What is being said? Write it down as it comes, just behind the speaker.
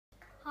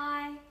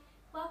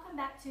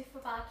back to For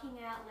Barking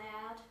Out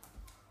Loud.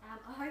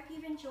 I hope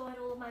you've enjoyed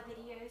all of my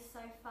videos so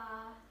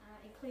far,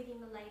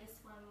 including the latest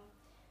one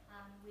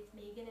with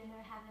Megan and her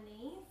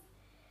Havanese.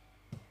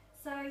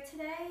 So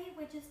today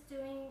we're just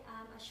doing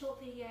a short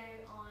video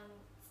on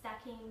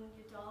stacking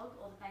your dog,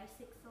 or the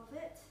basics of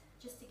it,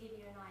 just to give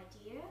you an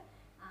idea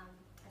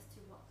as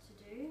to what to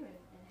do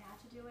and how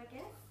to do, I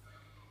guess.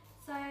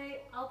 So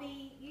I'll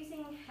be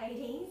using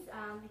Hades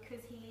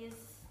because he is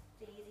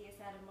the easiest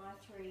out of my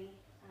three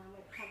when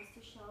it comes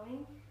to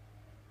showing,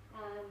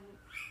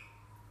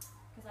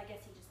 because I guess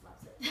he just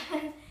loves it.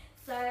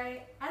 So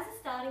as a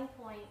starting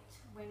point,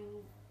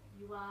 when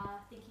you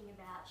are thinking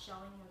about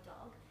showing your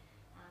dog,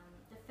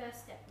 the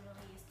first step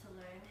really is to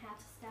learn how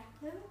to stack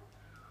them.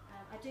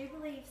 I do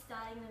believe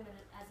starting them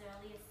as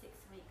early as 6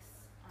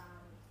 weeks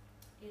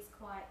is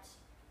quite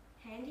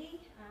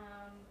handy,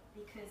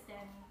 because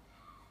then,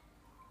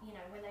 you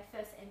know, when they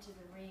first enter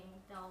the ring,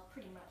 they'll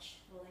pretty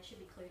much, well, they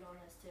should be clued on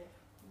as to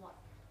what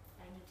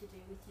they need to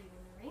do with you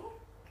in the ring.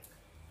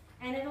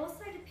 And it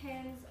also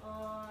depends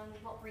on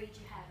what breed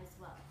you have as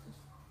well.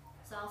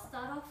 So I'll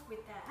start off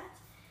with that,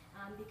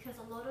 because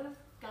a lot of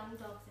gun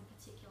dogs in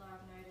particular,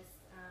 I've noticed,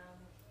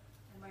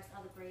 and most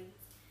other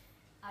breeds,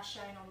 are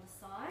shown on the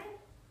side.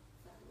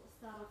 So we'll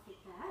start off with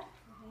that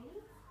for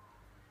Hades.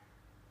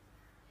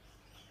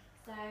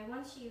 So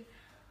once you've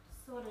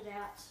sorted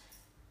out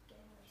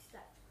getting them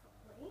stacked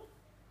properly,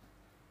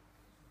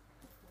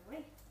 good boy.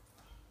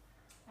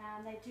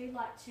 They do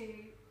like to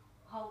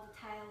hold the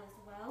tail as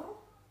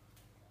well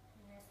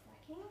when they're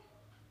stacking.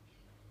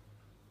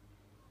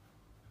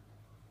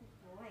 Good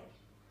boy.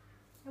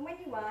 And when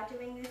you are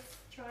doing this,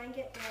 try and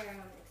get their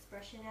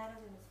expression out of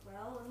them as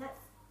well. And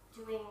that's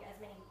doing as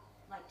many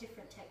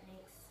different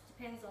techniques.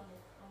 Depends on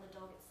the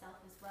dog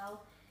itself as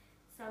well.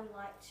 Some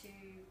like to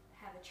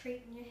have a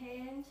treat in your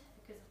hand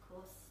because, of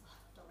course,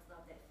 dogs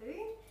love their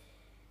food.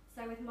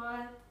 So with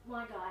my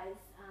guys,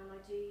 I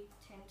do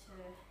tend to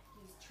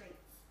use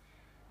treats.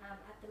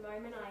 At the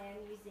moment I am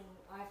using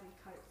Ivory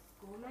Coats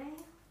Gourmet,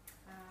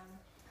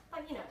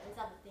 but you know, there's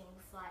other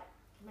things like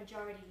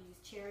majority use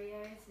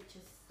Cheerios, which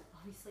is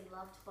obviously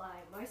loved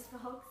by most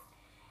dogs.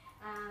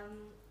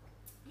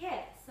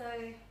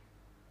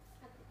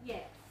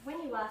 When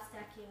you are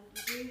stacking,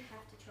 you do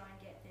have to try and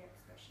get their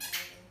expression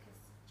out of them, because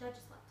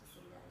judges like to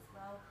see that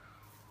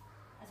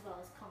as well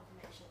as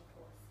confirmation, of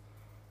course.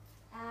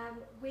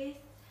 With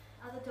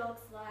other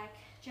dogs like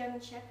German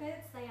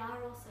Shepherds, they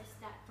are also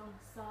stacked on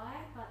the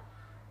side, but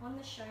on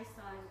the show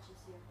side, which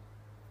is your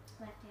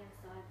left-hand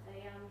side,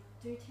 they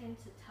do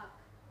tend to tuck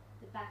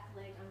the back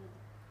leg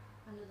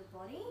under the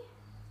body.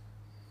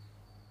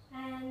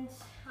 And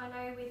I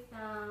know with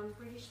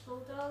British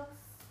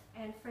Bulldogs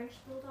and French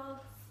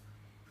Bulldogs,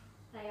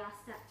 they are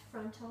stacked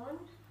front on.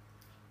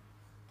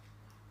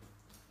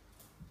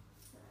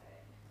 So,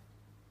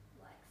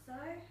 like so.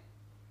 Okay.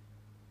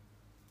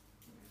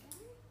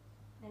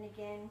 And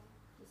again,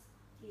 just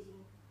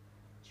using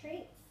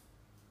treats,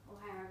 or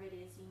however it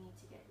is you need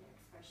to get their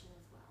expression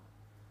as well.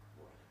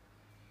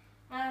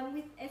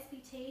 With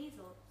SBTs,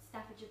 or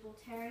Staffordshire Bull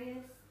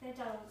Terriers, they're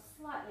done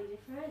slightly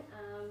different.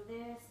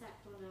 They're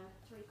stacked on a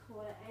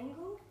 3/4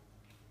 angle.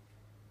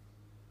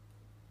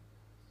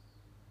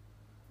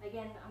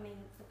 Again, I mean,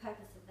 the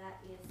purpose of that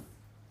is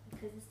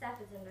because the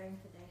Staffords are known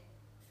for their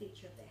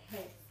feature of their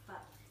heads,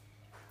 but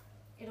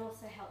it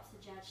also helps the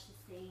judge to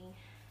see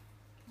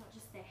not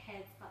just their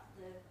heads, but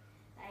the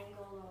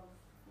angle of,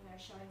 you know,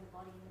 showing the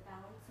body and the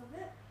balance of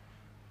it.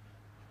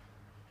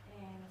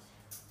 And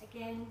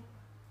again,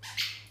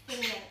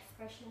 getting that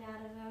expression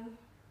out of them,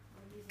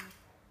 we're using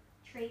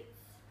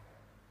treats.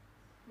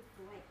 Good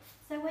boy.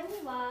 So when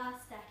you are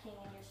stacking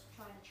and you're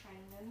trying to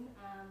train them,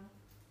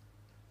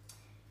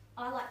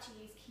 I like to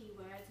use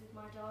keywords with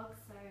my dogs.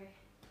 So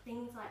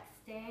things like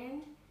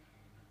stand,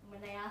 and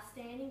when they are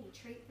standing, you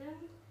treat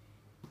them.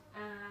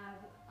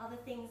 Other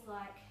things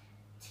like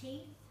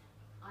teeth,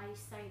 I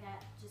say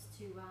that just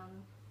to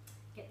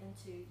get them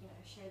to, you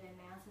know, show their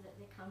mouths so that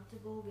they're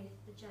comfortable with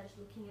the judge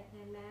looking at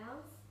their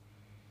mouths,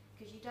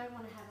 because you don't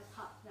want to have a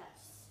pup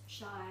that's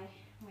shy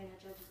when a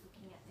judge is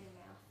looking at their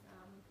mouth,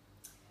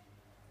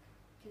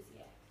 because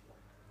yeah,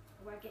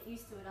 I won't get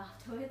used to it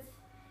afterwards.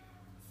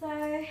 So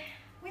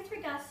with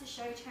regards to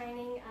show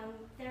training,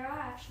 there are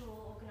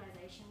actual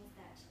organisations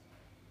that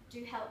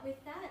do help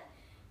with that,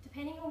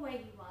 depending on where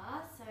you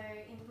are. So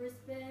in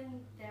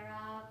Brisbane, there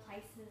are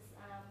places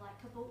like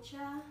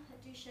Caboolture that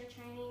do show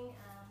training,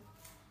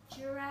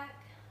 Durack,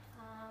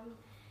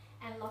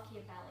 and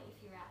Lockyer Valley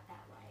if you're out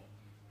that way.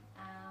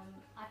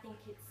 I think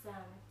it's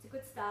a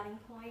good starting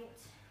point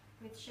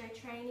with show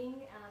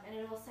training, and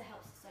it also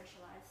helps to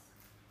socialise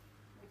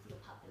with your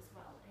pup as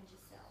well and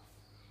yourself.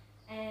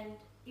 And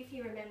if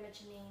you remember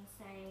Janine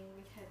saying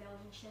with her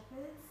Belgian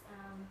Shepherds,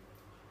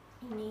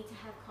 you need to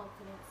have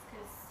confidence,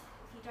 because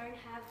if you don't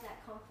have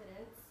that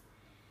confidence,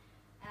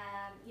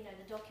 you know,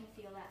 the dog can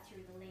feel that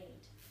through the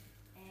lead.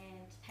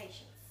 And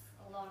patience,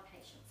 a lot of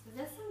patience. Because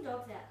there's some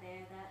dogs out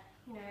there that,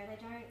 you know, they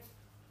don't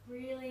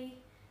really,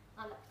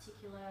 aren't that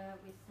particular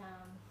with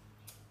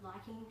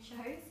liking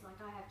shows. Like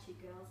I have 2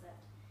 girls that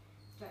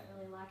don't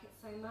really like it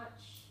so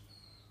much.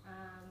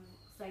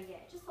 So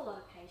yeah, just a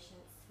lot of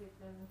patience with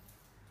them,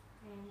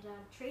 and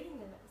treating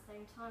them at the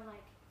same time,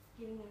 like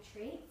giving them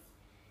treats,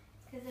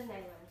 because then they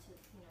learn to,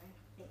 you know,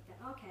 think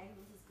that, okay,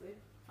 this is good.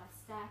 If I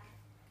stack,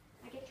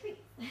 I get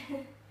treats.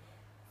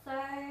 So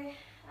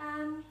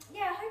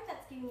yeah, I hope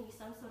that's given you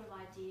some sort of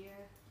idea.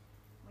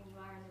 When you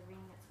are in the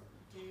ring, that's what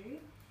you do.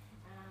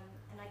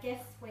 And I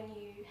guess when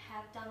you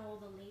have done all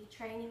the lead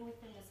training with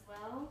them as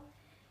well,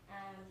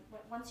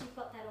 once you've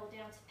got that all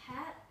down to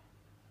pat,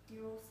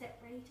 you're all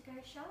set, ready to go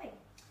showing.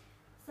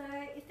 So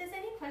if there's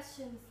any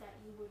questions that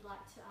you would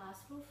like to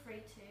ask, feel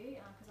free to,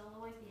 because I'll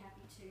always be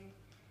happy to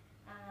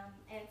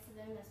answer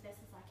them as best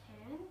as I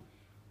can.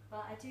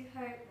 But I do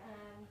hope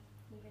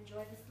you've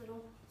enjoyed this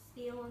little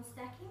spiel on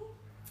stacking.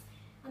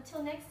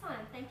 Until next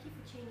time, thank you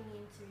for tuning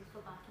in to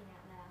For Barking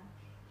Out Loud.